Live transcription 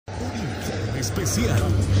especial.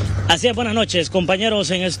 Así es, buenas noches,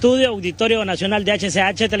 compañeros en estudio, Auditorio Nacional de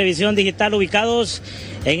HCH, Televisión Digital, ubicados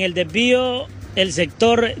en el desvío, el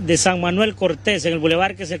sector de San Manuel Cortés, en el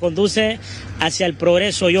bulevar que se conduce hacia el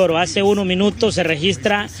Progreso y Oro. Hace unos minutos se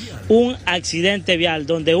registra un accidente vial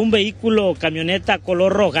donde un vehículo camioneta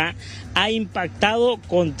color roja ha impactado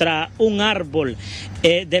contra un árbol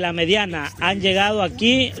de la mediana. Han llegado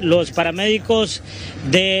aquí los paramédicos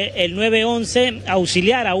del 911 a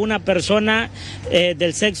auxiliar a una persona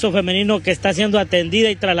del sexo femenino que está siendo atendida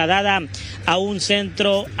y trasladada a un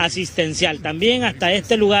centro asistencial. También hasta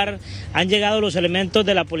este lugar han llegado los elementos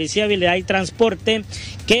de la Policía de Vialidad y Transporte,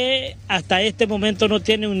 que hasta este momento no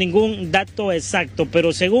tienen ningún dato exacto,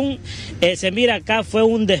 pero según se mira acá fue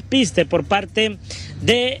un despiste por parte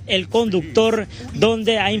del conductor,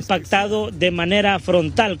 donde ha impactado de manera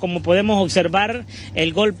frontal. Como podemos observar,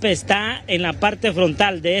 el golpe está en la parte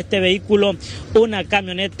frontal de este vehículo, una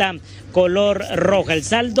camioneta color roja. El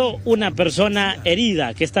saldo, una persona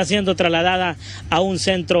herida que está siendo trasladada a un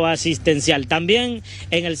centro asistencial. También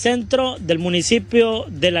en el centro del municipio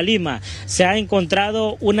de La Lima se ha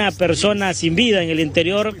encontrado una persona sin vida en el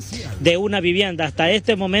interior de una vivienda. Hasta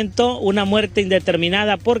este momento una muerte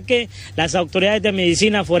indeterminada, porque las autoridades de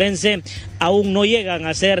medicina forense aún no llegan a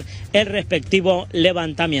hacer el respectivo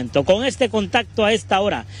levantamiento. Con este contacto a esta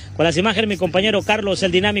hora, con las imágenes de mi compañero Carlos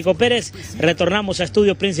el Dinámico Pérez, retornamos a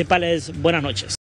estudios principales. Buenas noches.